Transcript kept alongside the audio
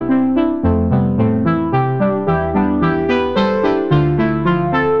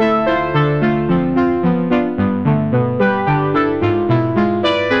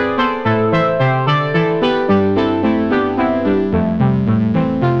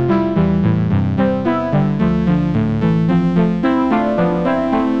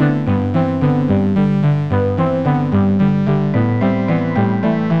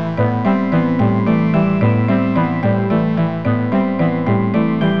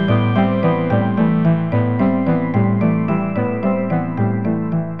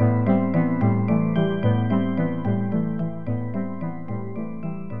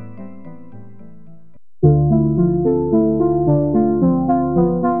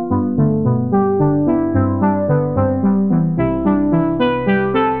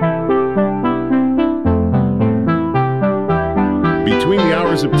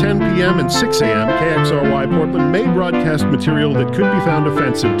at 10 p.m. and 6 a.m., KXRY Portland may broadcast material that could be found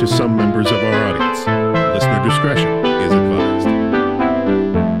offensive to some members of our audience. Listener discretion is advised.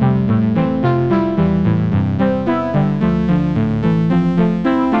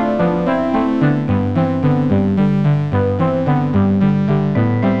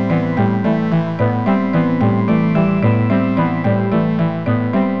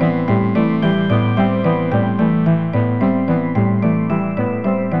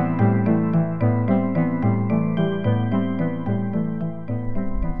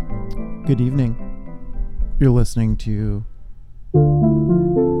 Good evening. You're listening to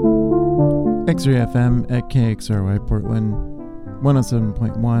X-Ray FM at KXRY Portland,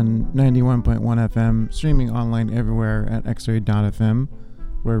 107.1, 91.1 FM, streaming online everywhere at xray.fm,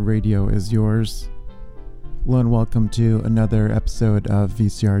 where radio is yours. Hello and welcome to another episode of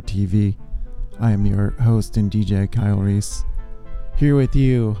VCR TV. I am your host and DJ Kyle Reese, here with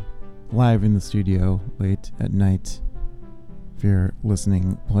you live in the studio late at night. For your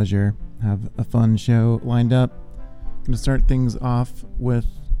listening pleasure, have a fun show lined up. Gonna start things off with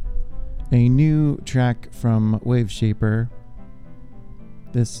a new track from Wave Shaper.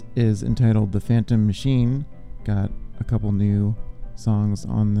 This is entitled The Phantom Machine. Got a couple new songs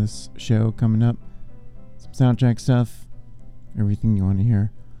on this show coming up. Some soundtrack stuff, everything you want to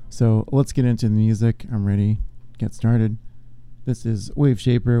hear. So let's get into the music. I'm ready to get started. This is Wave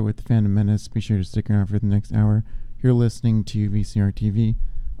Shaper with The Phantom Menace. Be sure to stick around for the next hour. You're listening to VCR TV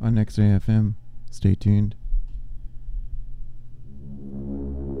on X-Ray FM. Stay tuned.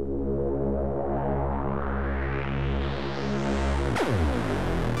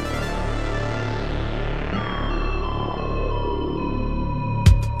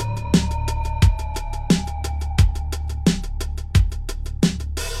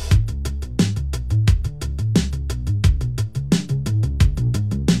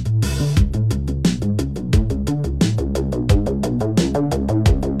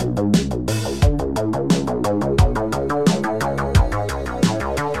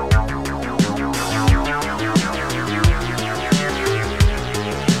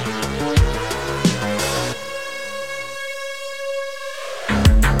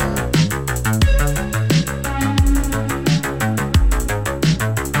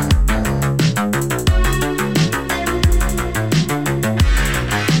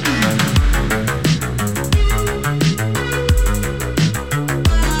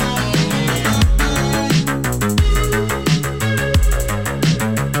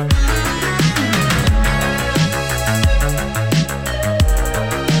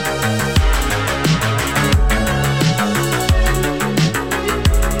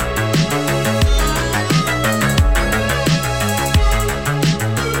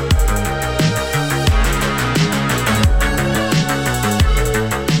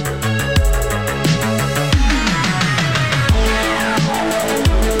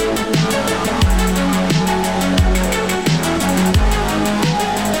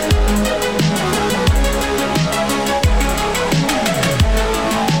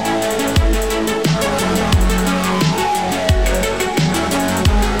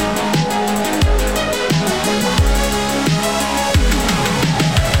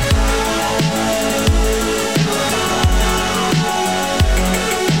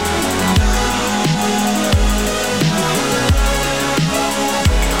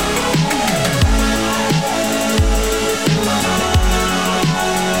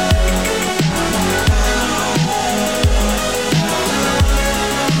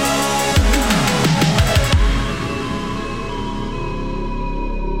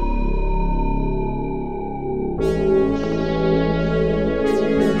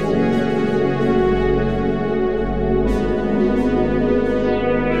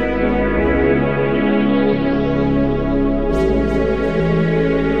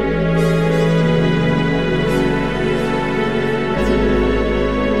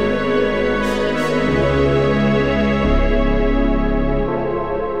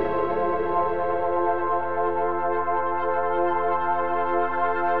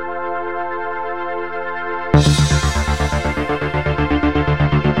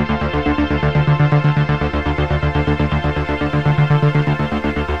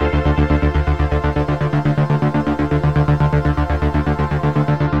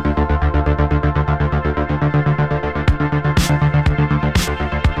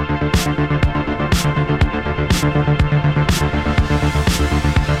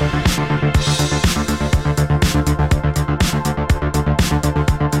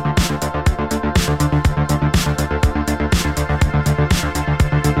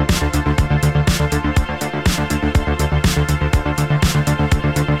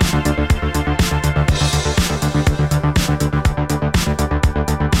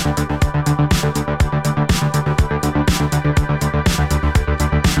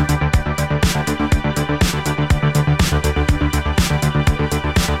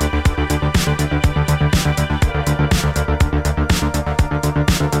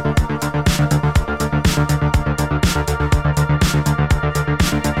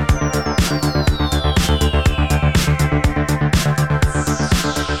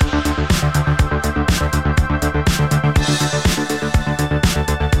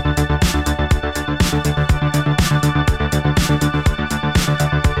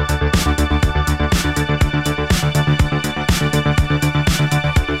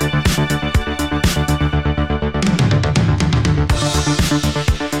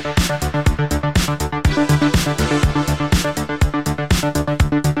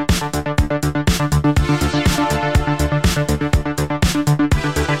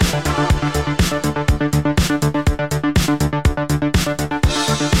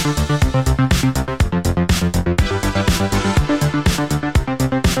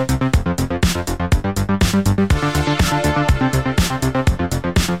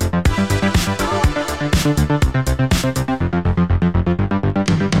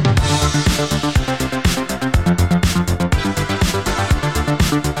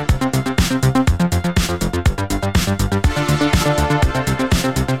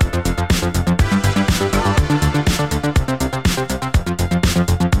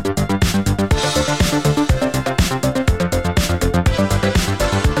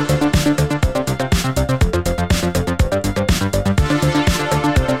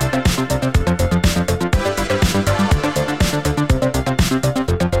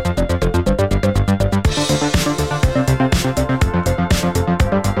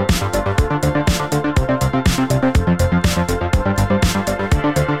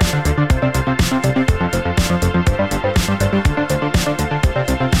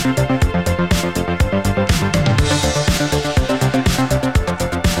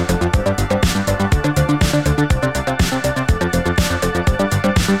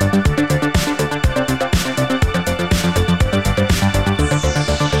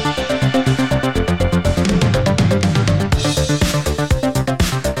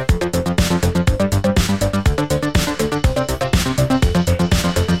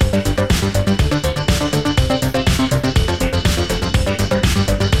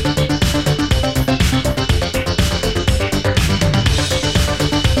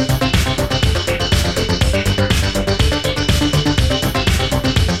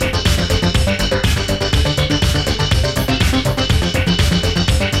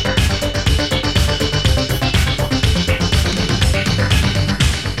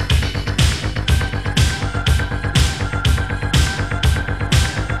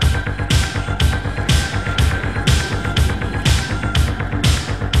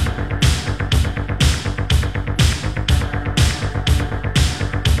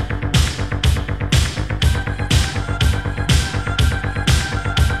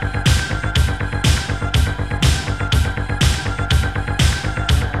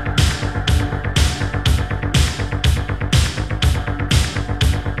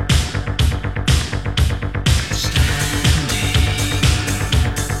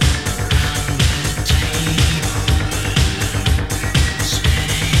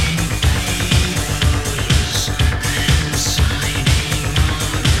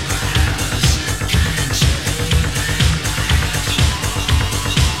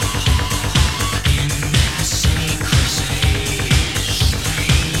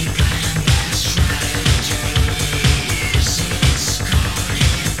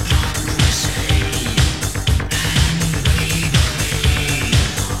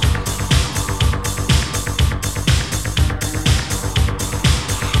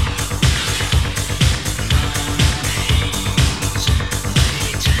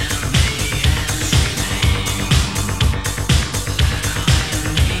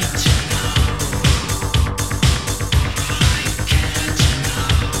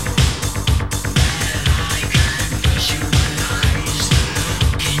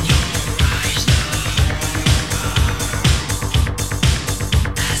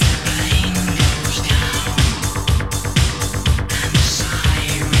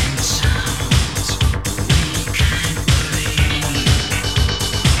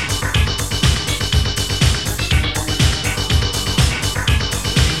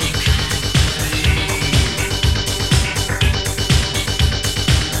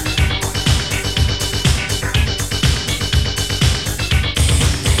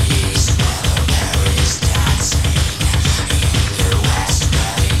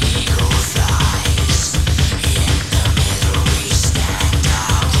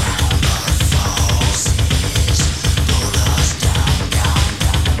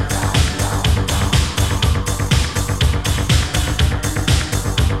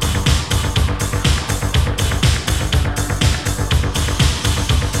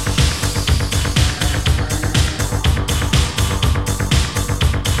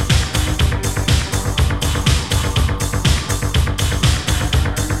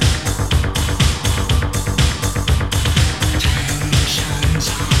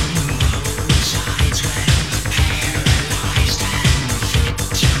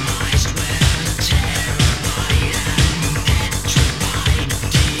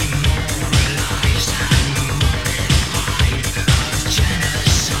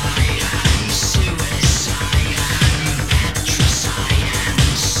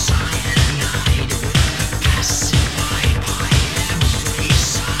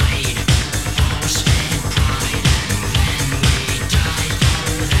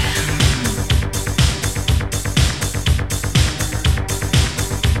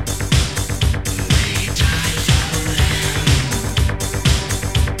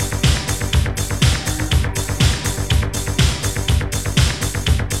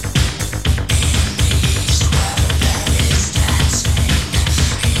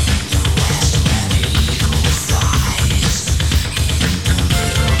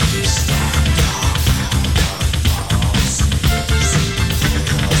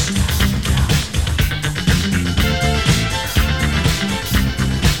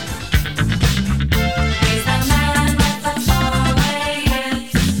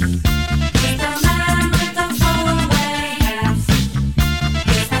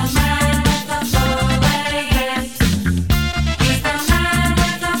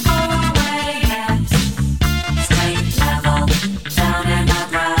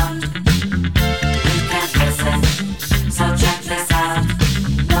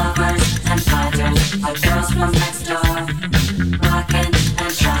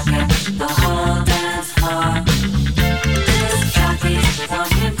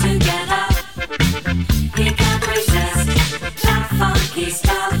 He's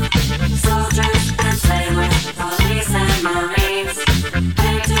tough, soldiers and sailors, police and marines,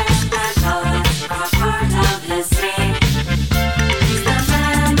 painters and poets are part of his scene. He's the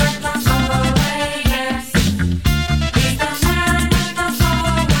man with the four-way years. He's the man with the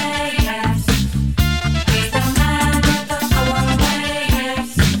four-way years. He's the man with the four-way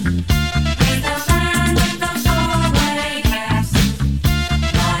years. He's the man with the four-way years.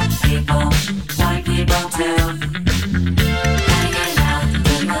 Black people too. Hanging out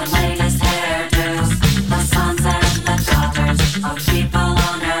in the latest hairdos, the sons and the daughters of people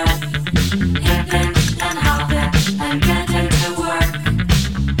on earth, hipping and hopping and getting to work.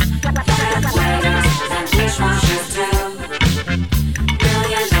 Head waiters and dishwashers too.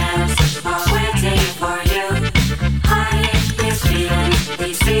 Millionaires are waiting for you. Hiding his feelings,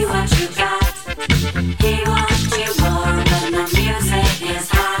 they see what you got. He wants you more when the music is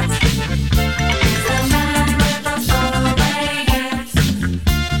hot. He's the man with the four-way years.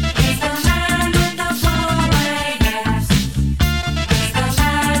 He's the man with the four-way years. He's the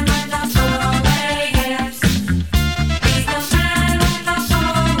man with the four-way years. He's the man with the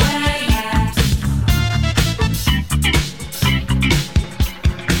four-way years.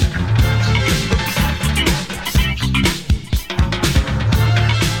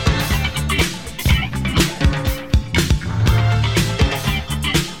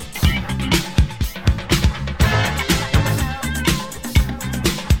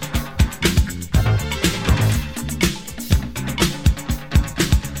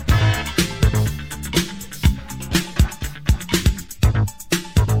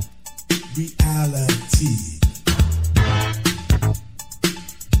 Reality.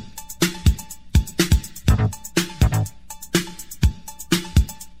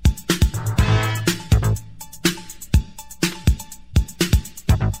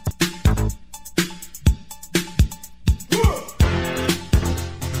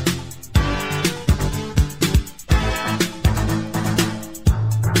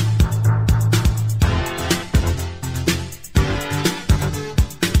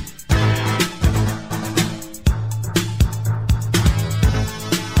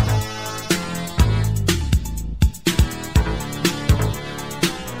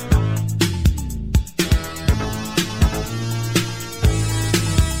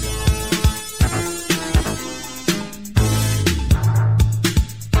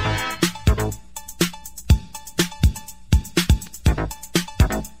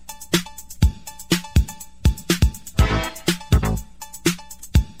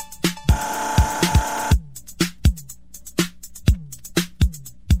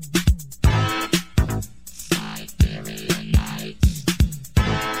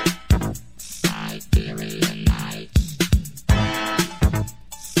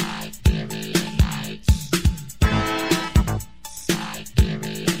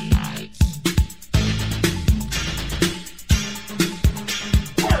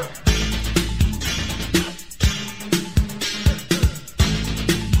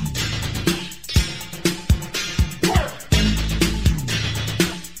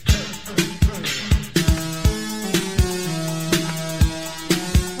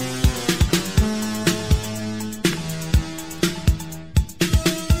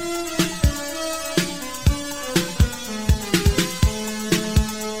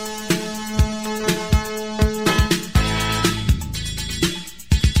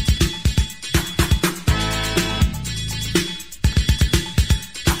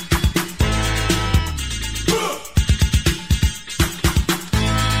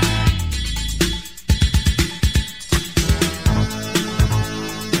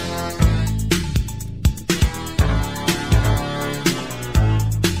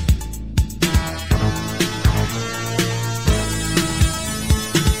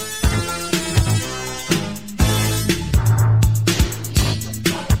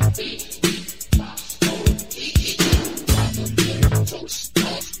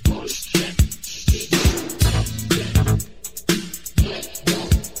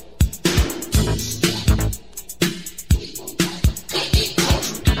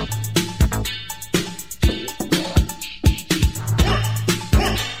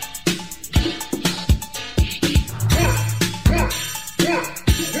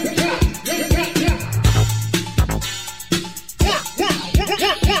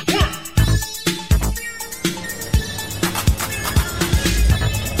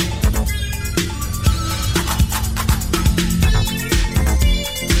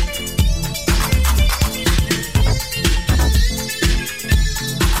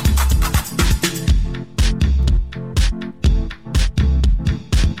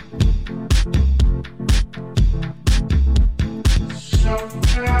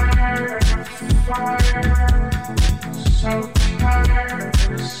 I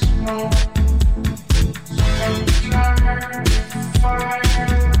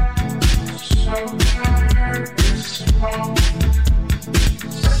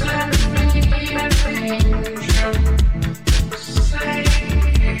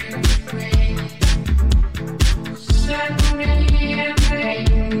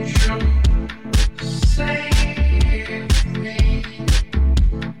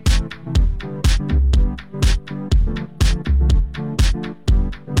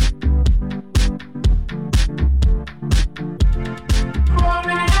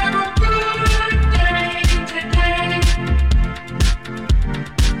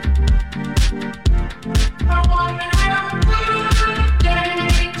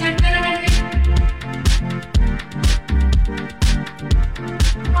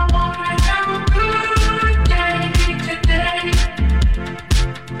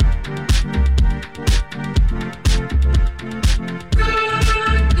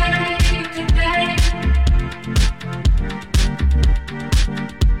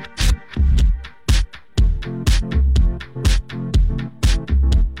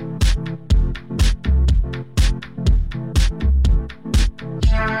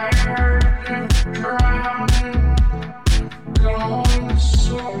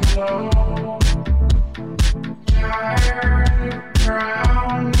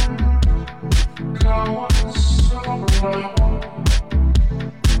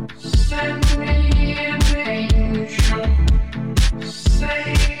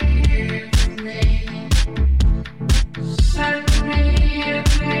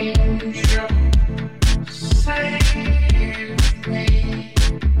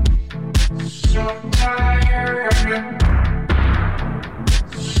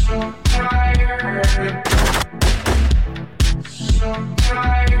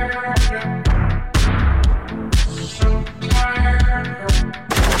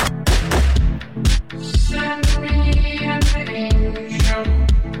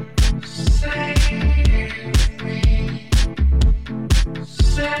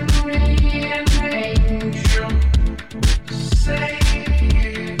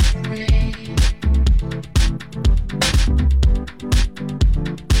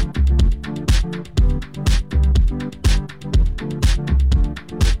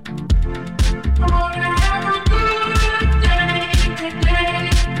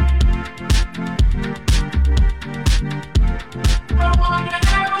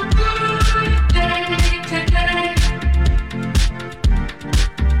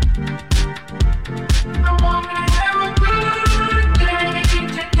wanna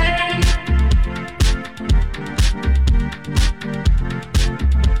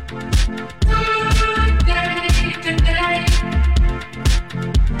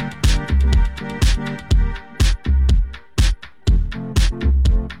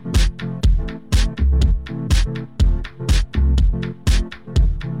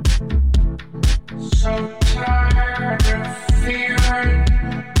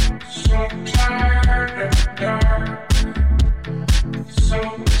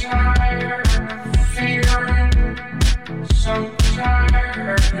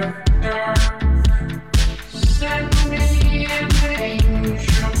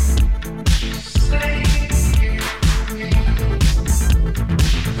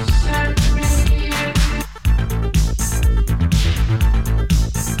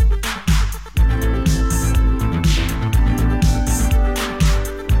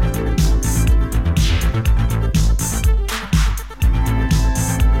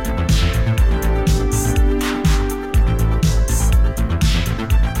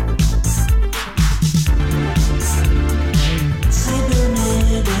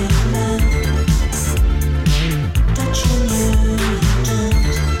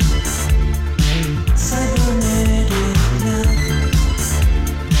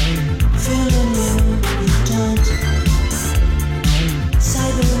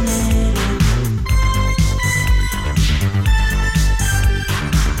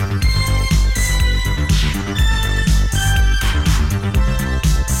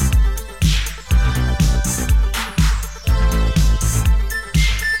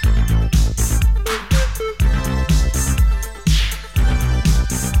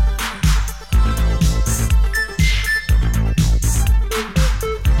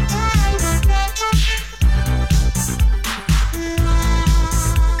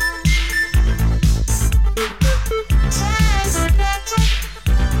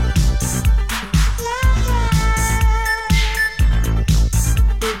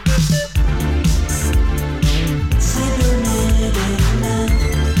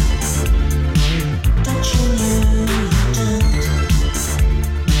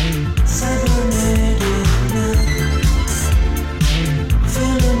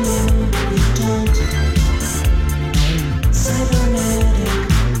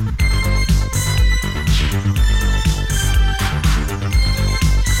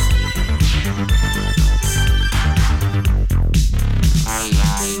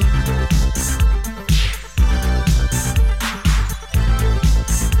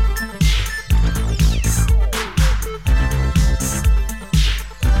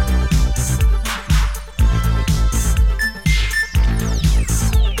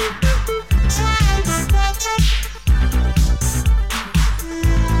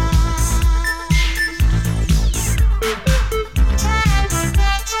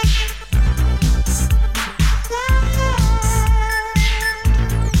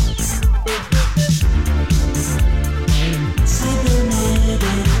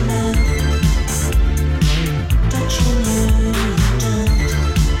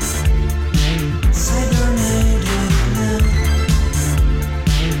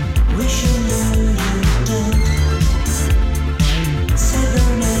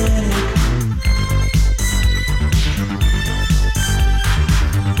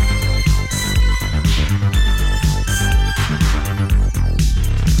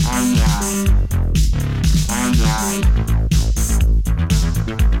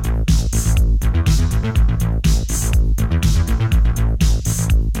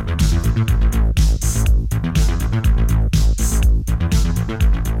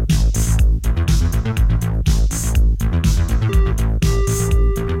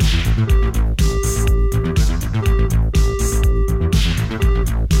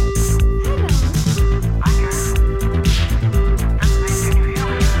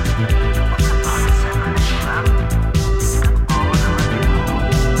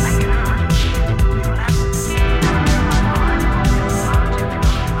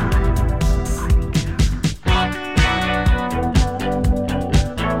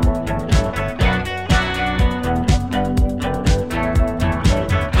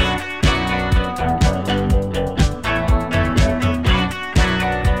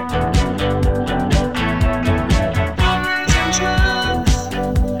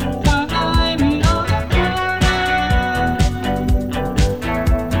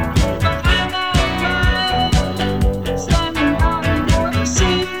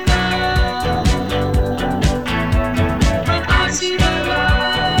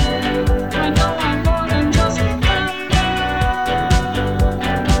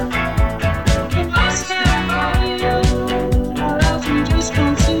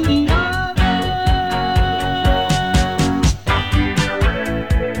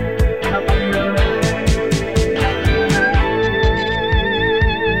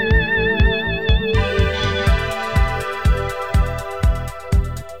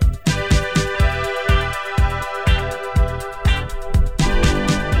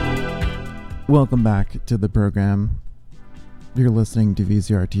Welcome back to the program. You're listening to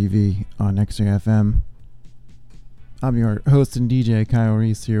VCR TV on X-Ray FM. I'm your host and DJ, Kyle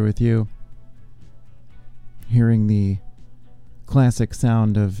Reese, here with you. Hearing the classic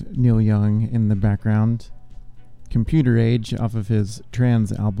sound of Neil Young in the background. Computer Age off of his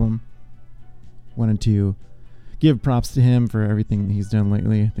Trans album. Wanted to give props to him for everything that he's done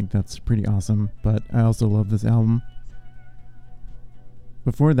lately. I think that's pretty awesome, but I also love this album.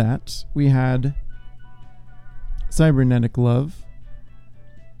 Before that, we had Cybernetic Love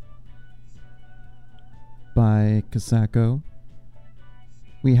by Kasako.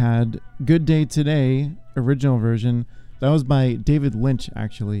 We had Good Day Today, original version. That was by David Lynch,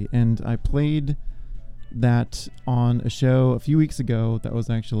 actually, and I played that on a show a few weeks ago that was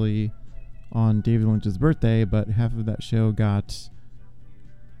actually on David Lynch's birthday, but half of that show got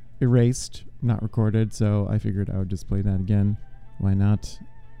erased, not recorded, so I figured I would just play that again. Why not?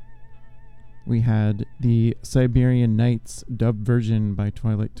 We had the Siberian Nights dub version by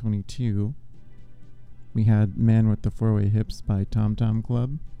Twilight 22. We had Man with the Four-Way Hips by Tom Tom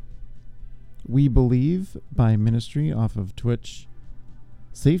Club. We Believe by Ministry off of Twitch.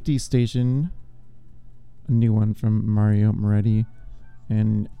 Safety Station, a new one from Mario Moretti.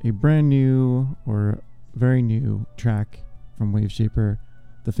 And a brand new, or very new, track from Wave Shaper,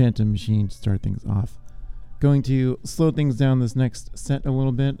 The Phantom Machine, to start things off. Going to slow things down this next set a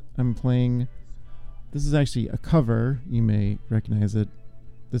little bit. I'm playing, this is actually a cover, you may recognize it.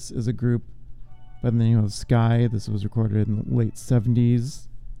 This is a group by the name of Sky. This was recorded in the late 70s.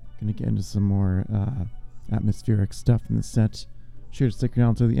 Gonna get into some more atmospheric stuff in the set. Sure to stick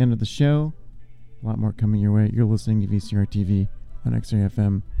around to the end of the show. A lot more coming your way. You're listening to VCR TV on X-Ray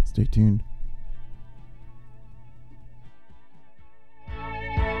FM. Stay tuned.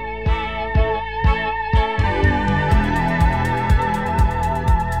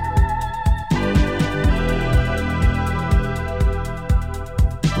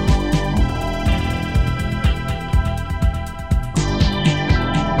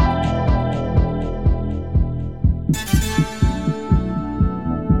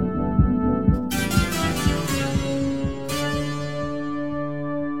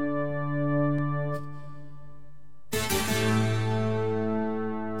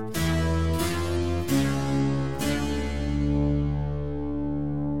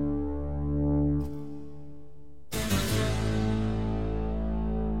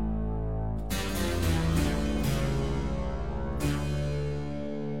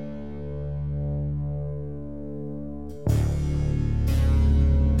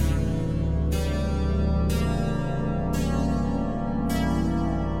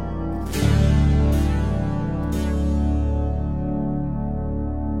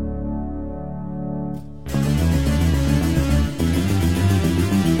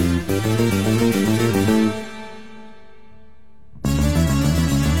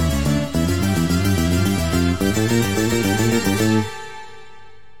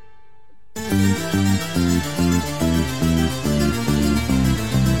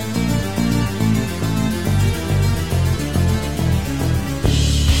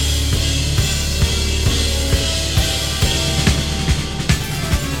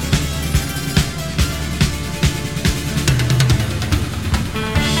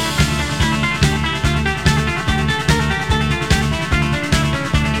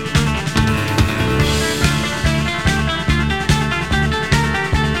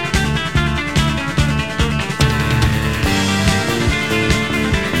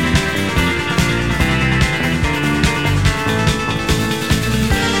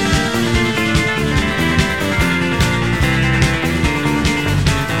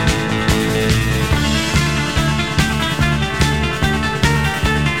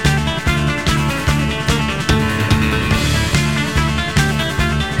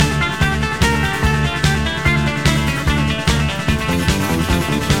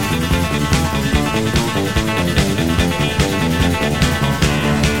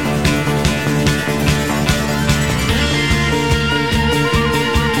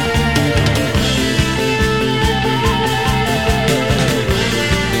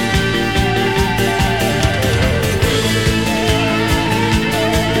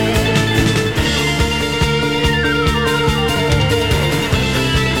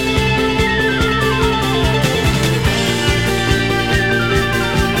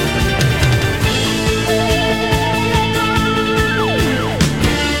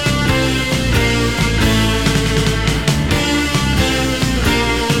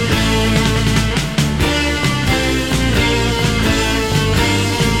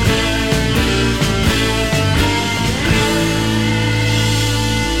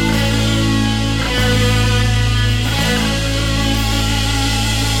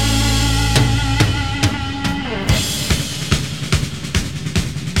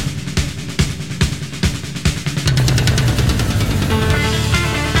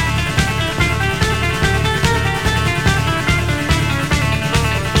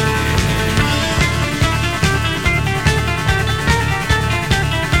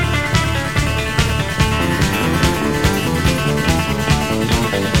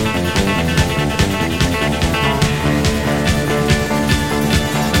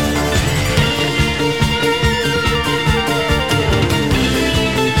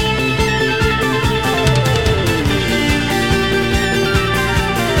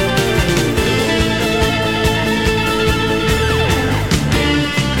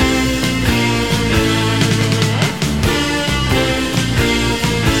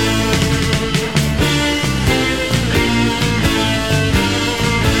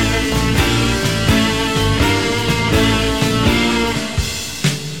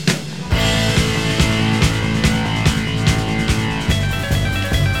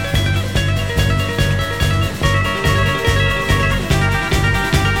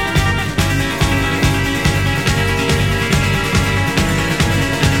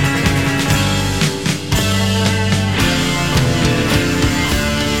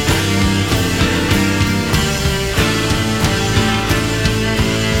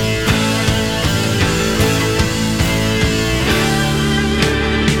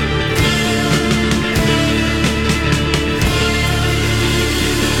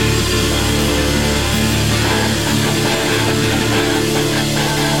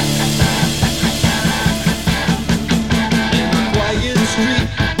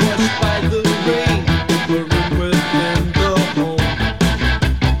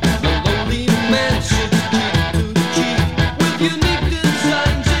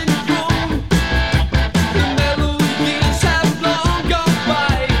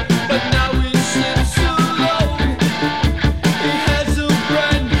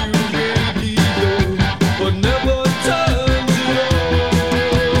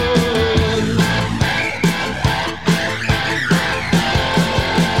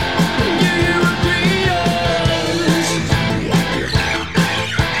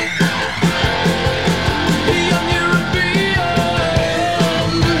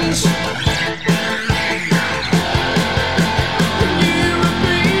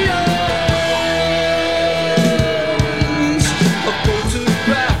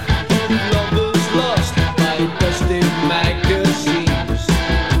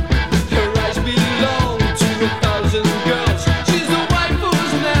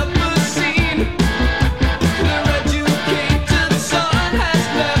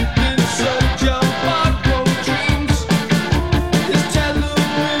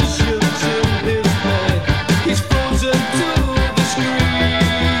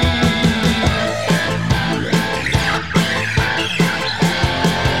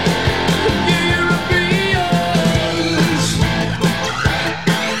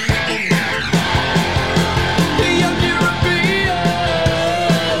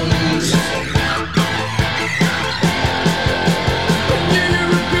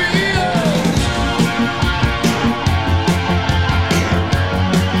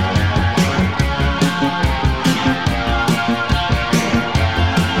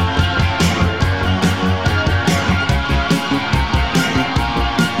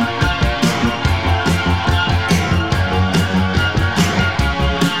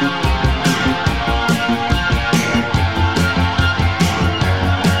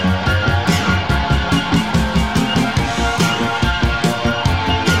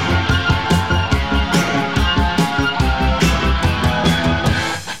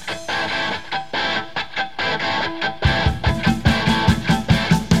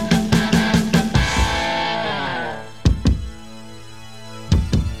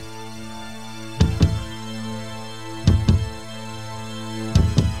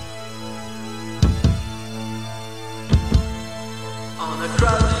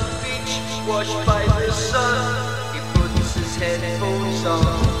 the beach, washed by the sun, he puts his headphones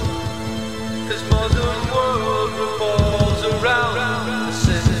on. His modern world revolves around the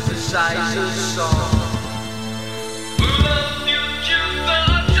synthesizer's song. Full of new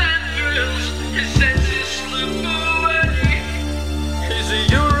jukebox and thrills, his senses slip away. He's a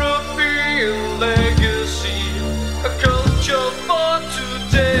European legacy, a culture for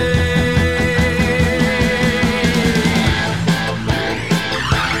today.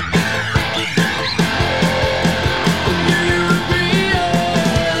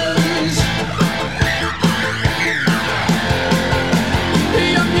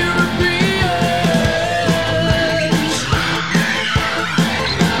 Young Europeans.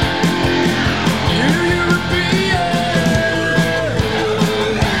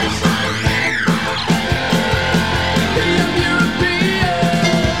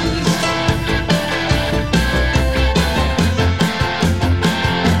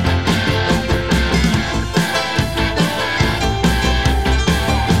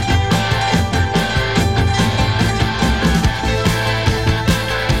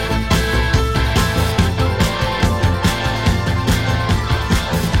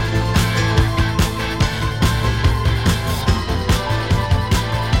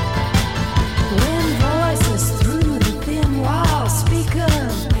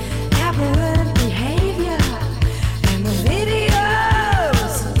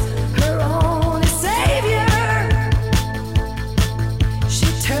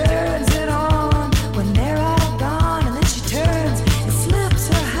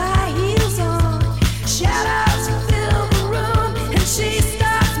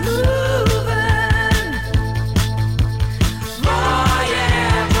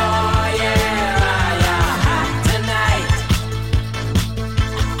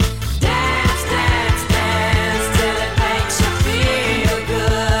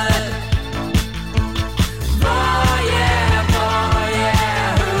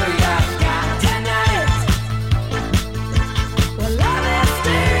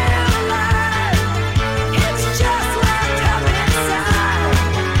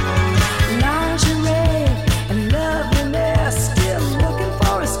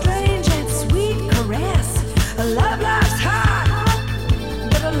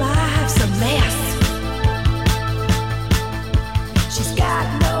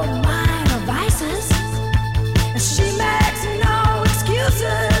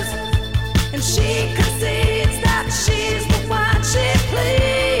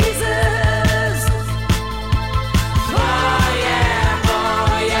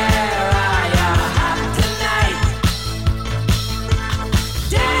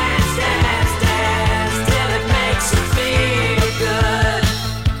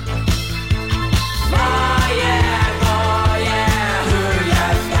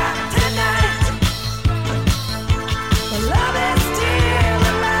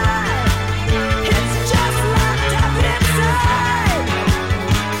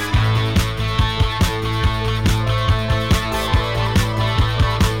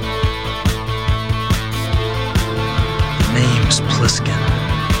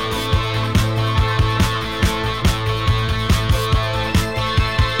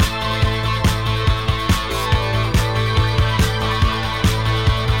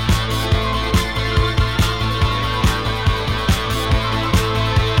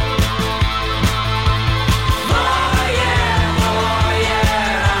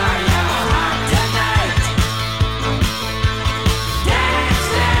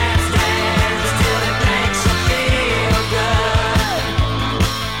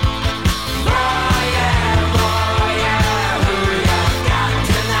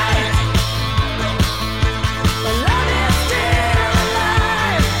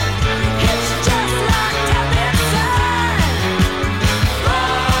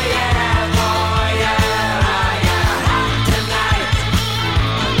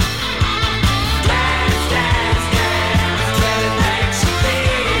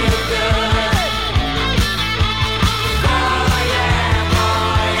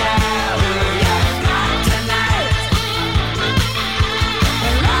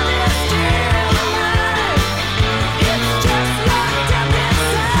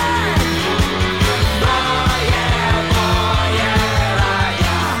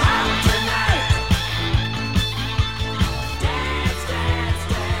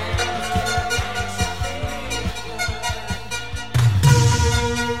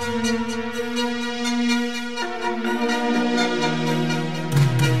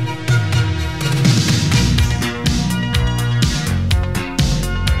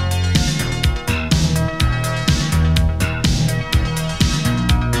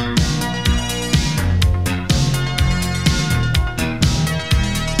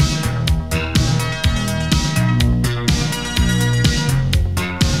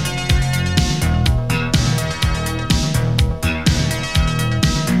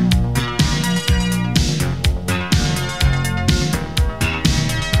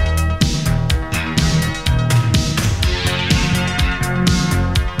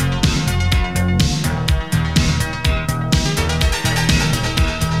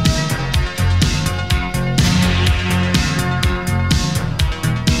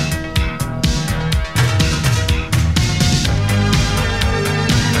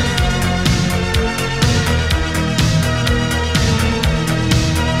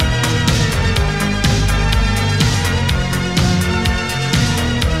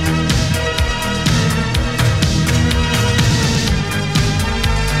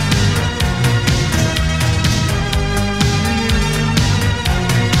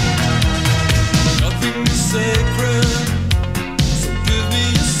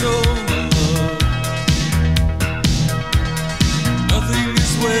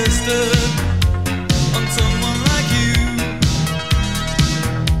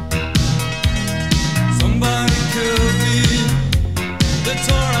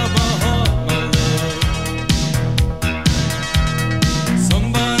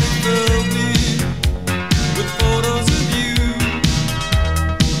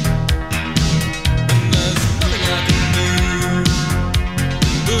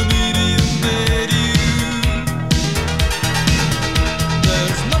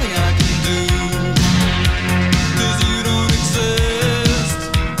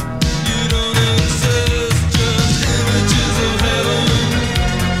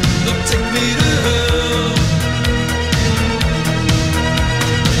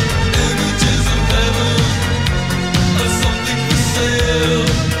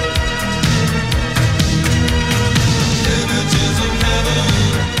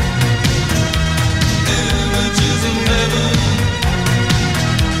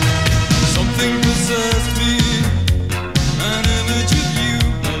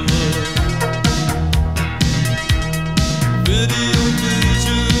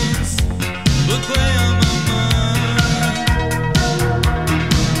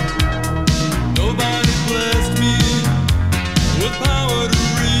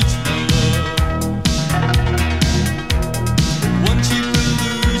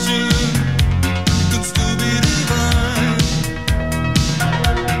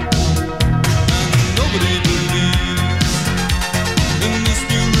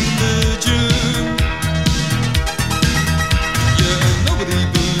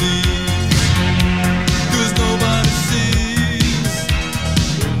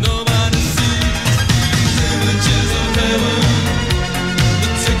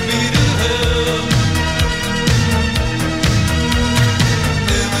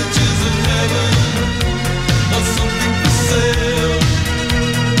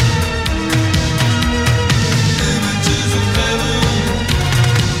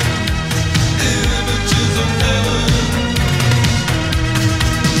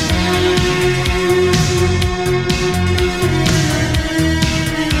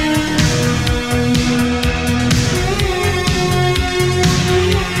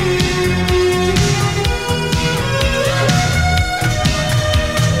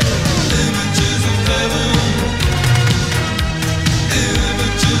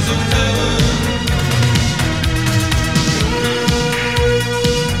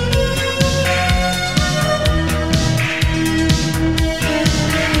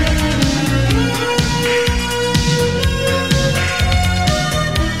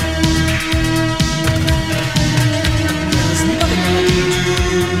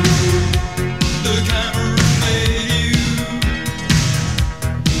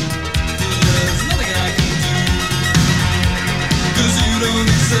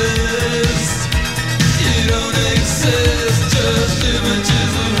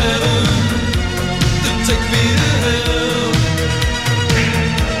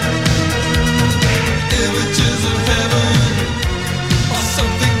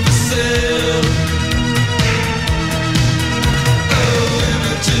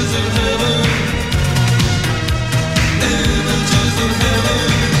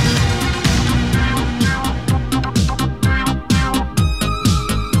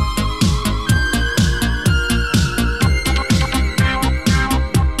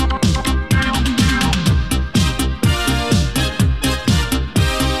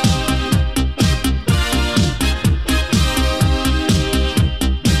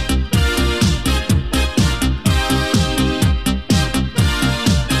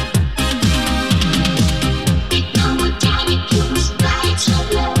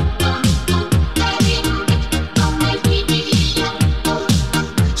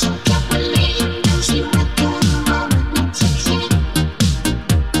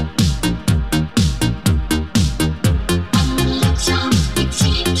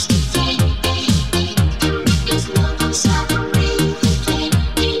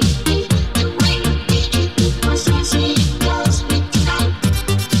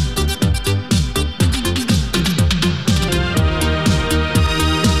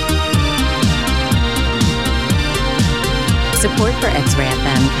 X-Ray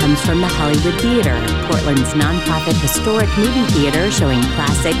FM comes from the Hollywood Theater, Portland's nonprofit historic movie theater showing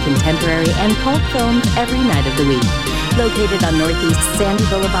classic, contemporary, and cult films every night of the week. Located on Northeast Sandy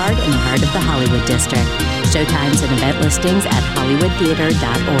Boulevard in the heart of the Hollywood District. Showtimes and event listings at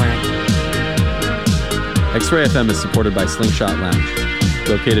hollywoodtheater.org. X-Ray FM is supported by Slingshot Lounge.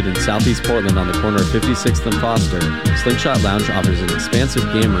 Located in Southeast Portland on the corner of 56th and Foster, Slingshot Lounge offers an expansive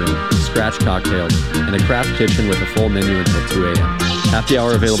game room, scratch cocktails, and a craft kitchen with a full menu until 2 a.m. Happy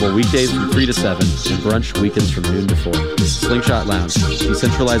hour available weekdays from 3 to 7 and brunch weekends from noon to 4. Slingshot Lounge,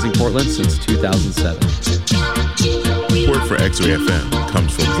 decentralizing Portland since 2007. Support for X-Ray FM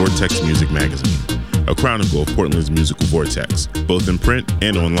comes from Vortex Music Magazine, a chronicle of Portland's musical vortex, both in print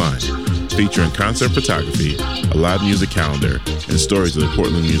and online, featuring concert photography, a live music calendar, and stories of the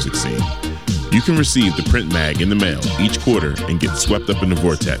Portland music scene. You can receive the print mag in the mail each quarter and get swept up in the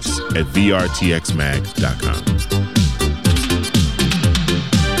vortex at vrtxmag.com.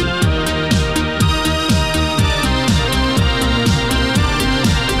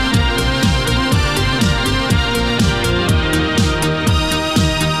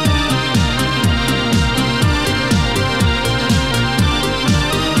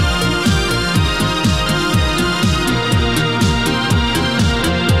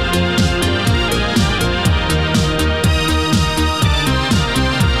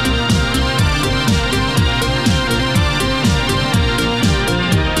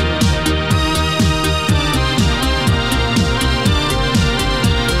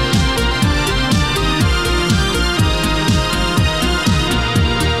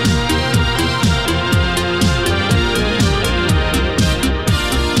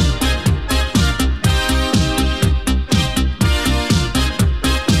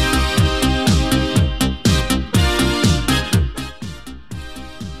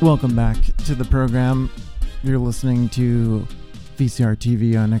 Welcome back to the program. You're listening to VCR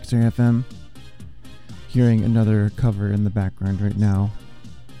TV on X-Ray FM. Hearing another cover in the background right now.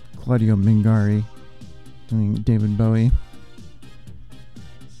 Claudio Mingari doing David Bowie.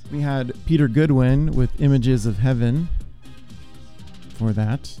 We had Peter Goodwin with Images of Heaven for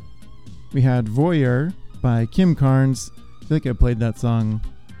that. We had Voyeur by Kim Carnes. I feel like I played that song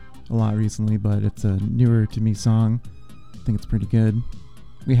a lot recently, but it's a newer to me song. I think it's pretty good.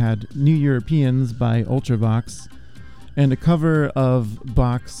 We had New Europeans by Ultravox and a cover of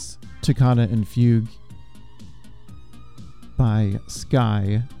Bach's Toccata and Fugue by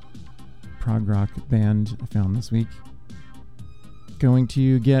Sky, prog rock band I found this week. Going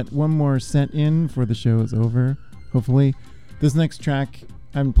to get one more sent in before the show is over, hopefully. This next track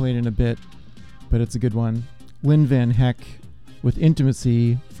I haven't played in a bit, but it's a good one. Lynn Van Heck with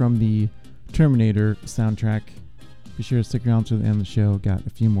Intimacy from the Terminator soundtrack. Be sure to stick around to the end of the show. Got a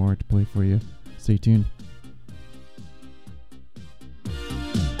few more to play for you. Stay tuned.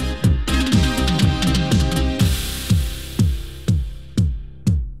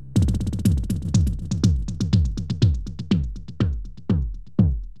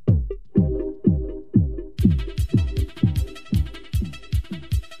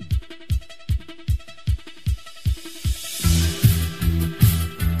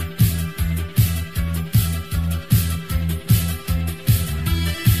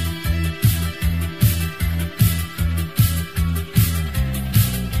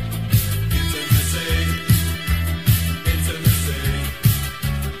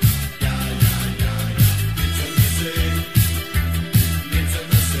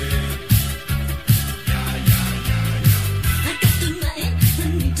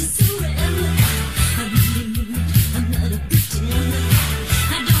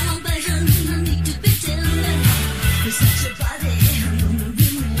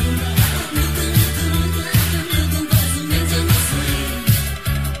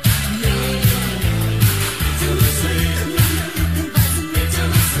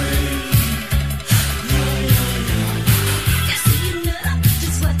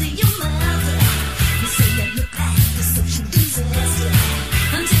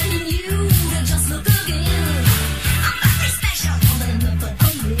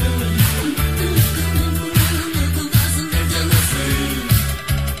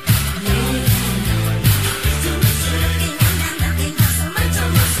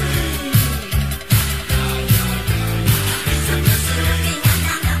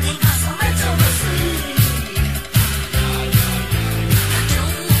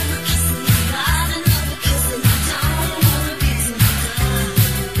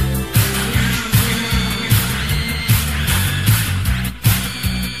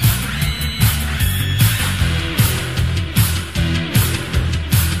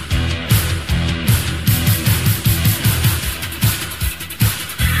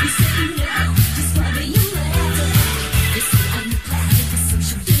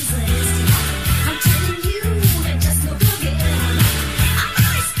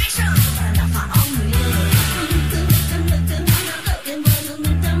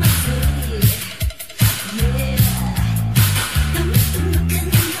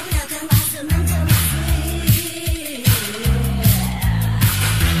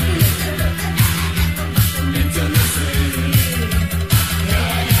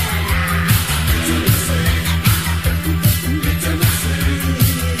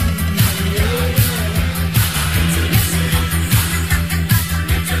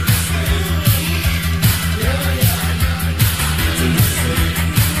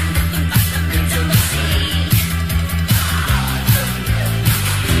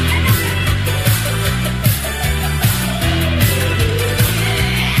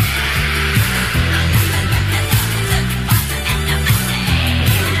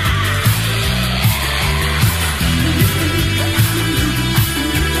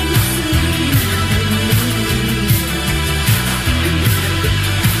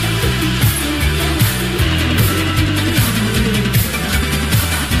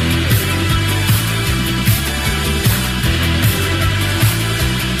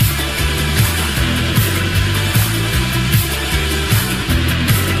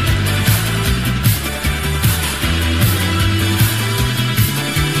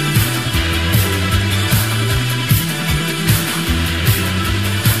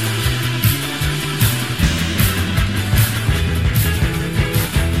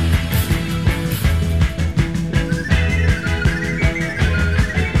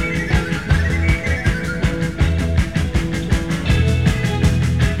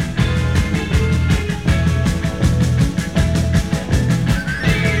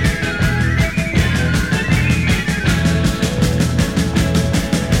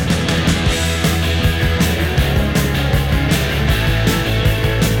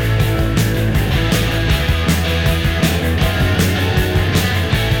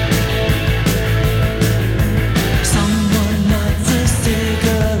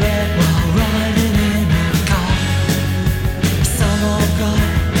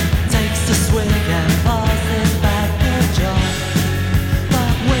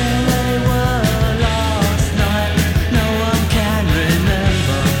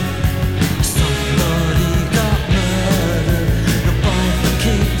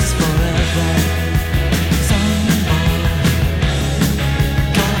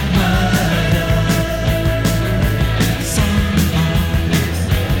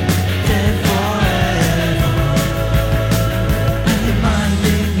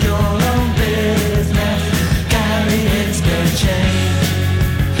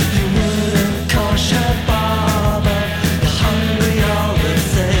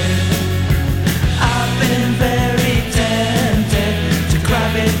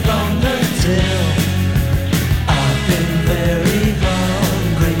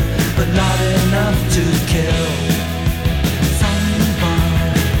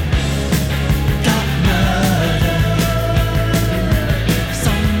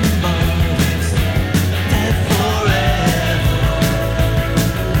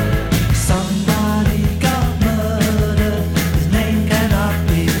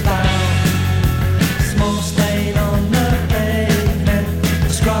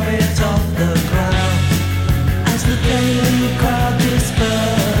 it off the ground. As the daily crowd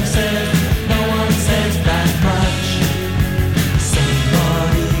disperses, no one says that much.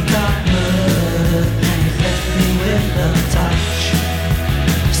 Somebody got murdered and it left me with a touch.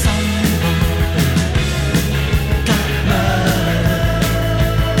 Somebody got murdered.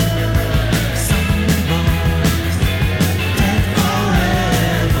 Somebody's dead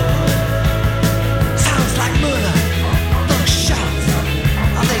forever. Sounds like murder. Those shots,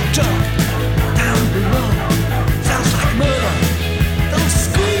 are they drunk? Down below. Sounds like murder. Those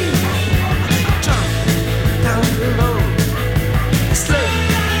screams, are they drunk? Down below. It's late,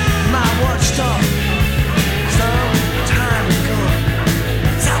 my watch stopped some time ago.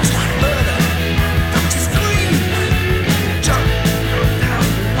 Sounds like murder. Those screams, drunk down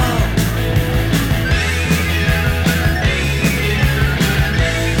below.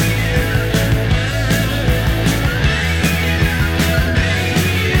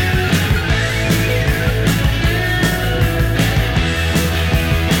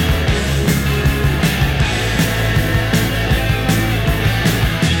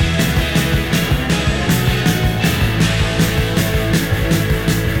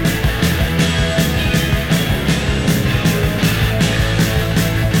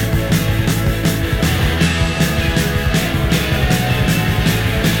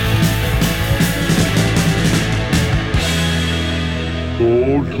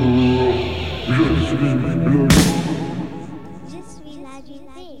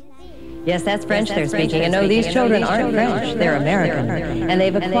 Yes, that's French they're speaking. And no, these children aren't French. They're American. And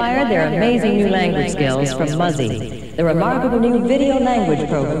they've acquired their amazing new language skills from Muzzy, the remarkable new video language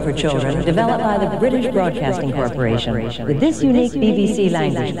program for children developed by the British Broadcasting Corporation. With this unique BBC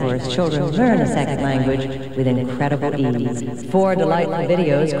language course, children learn a second language with incredible ease. 4 delightful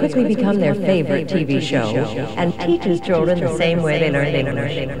videos quickly become their favorite TV show and teaches children the same way they learn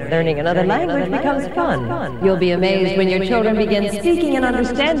English. Learning another language becomes fun. You'll be amazed when your children begin speaking and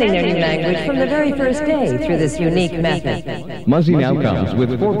understanding their new language from the very first day through this unique method. Muzzy now comes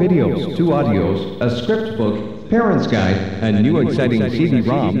with 4 videos, 2 audios, a script book, parent's guide, a new exciting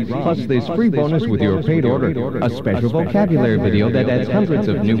CD-ROM, plus this free bonus with your paid order, a special vocabulary video that adds hundreds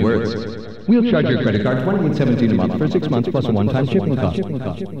of new words. We'll charge your credit card $28.17 a month for 6 months plus a one-time shipping cost.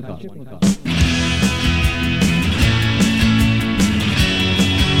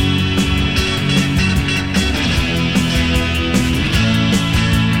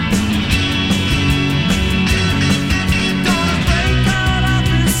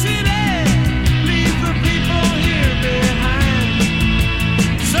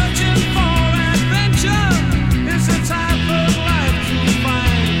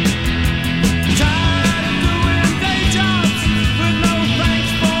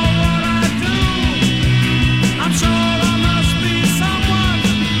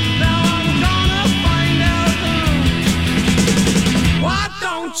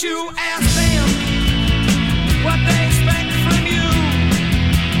 You ask them what they expect from you.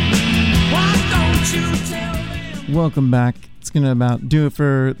 Why don't you tell them? Welcome back. It's going to about do it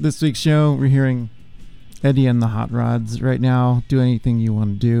for this week's show. We're hearing Eddie and the Hot Rods right now. Do Anything You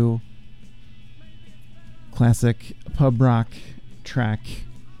Want to Do. Classic pub rock track.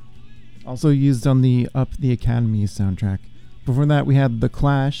 Also used on the Up the Academy soundtrack. Before that, we had The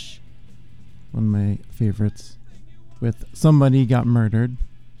Clash, one of my favorites, with Somebody Got Murdered.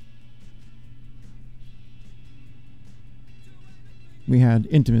 We had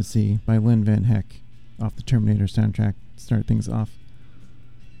Intimacy by Lynn Van Heck off the Terminator soundtrack to start things off.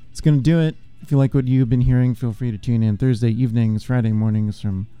 It's going to do it. If you like what you've been hearing, feel free to tune in Thursday evenings, Friday mornings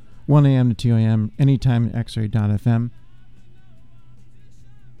from 1 a.m. to 2 a.m. anytime at x-ray.fm.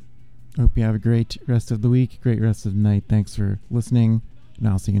 Hope you have a great rest of the week, great rest of the night. Thanks for listening, and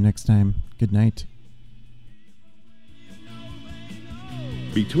I'll see you next time. Good night.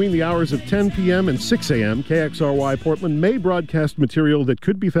 Between the hours of 10 p.m. and 6 a.m., KXRY Portland may broadcast material that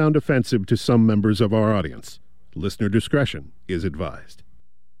could be found offensive to some members of our audience. Listener discretion is advised.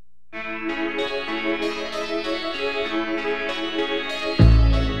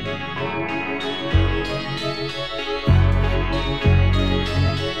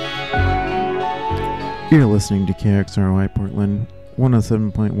 You're listening to KXRY Portland,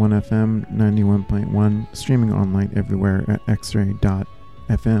 107.1 FM, 91.1, streaming online everywhere at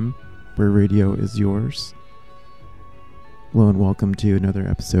xray.fm, where radio is yours. Hello and welcome to another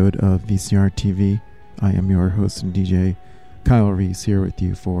episode of VCR TV. I am your host and DJ, Kyle Reese, here with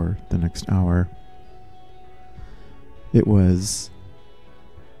you for the next hour. It was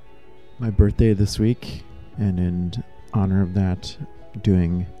my birthday this week, and in honor of that,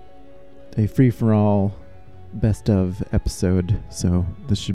 doing a free-for-all best of episode, so this should